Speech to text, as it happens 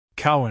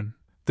Cowan,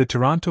 the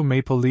Toronto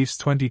Maple Leafs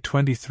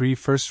 2023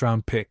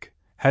 first-round pick,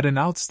 had an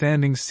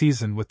outstanding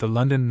season with the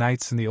London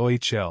Knights in the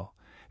OHL,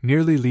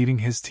 nearly leading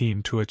his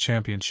team to a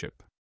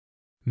championship.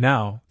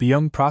 Now, the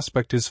young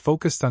prospect is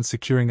focused on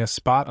securing a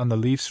spot on the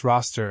Leafs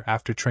roster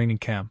after training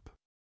camp.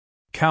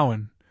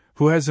 Cowan,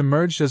 who has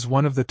emerged as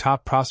one of the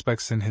top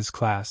prospects in his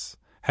class,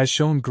 has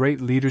shown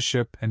great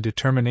leadership and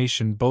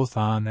determination both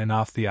on and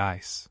off the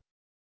ice.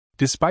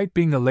 Despite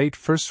being a late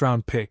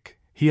first-round pick,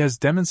 he has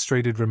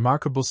demonstrated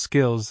remarkable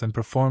skills and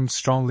performed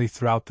strongly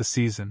throughout the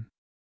season.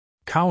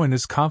 Cowan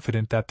is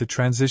confident that the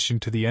transition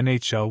to the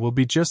NHL will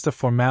be just a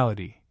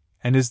formality,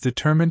 and is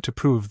determined to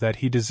prove that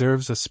he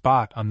deserves a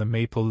spot on the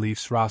Maple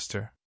Leafs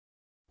roster.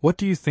 What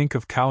do you think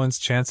of Cowan's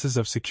chances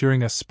of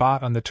securing a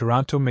spot on the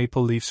Toronto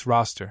Maple Leafs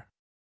roster?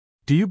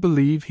 Do you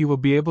believe he will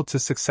be able to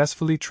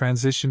successfully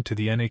transition to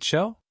the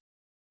NHL?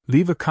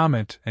 Leave a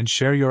comment and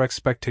share your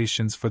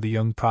expectations for the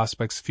young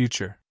prospect's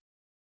future.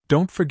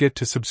 Don't forget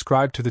to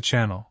subscribe to the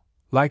channel,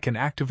 like and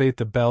activate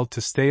the bell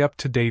to stay up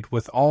to date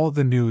with all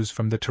the news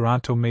from the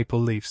Toronto Maple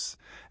Leafs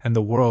and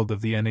the world of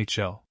the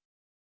NHL.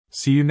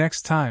 See you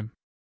next time.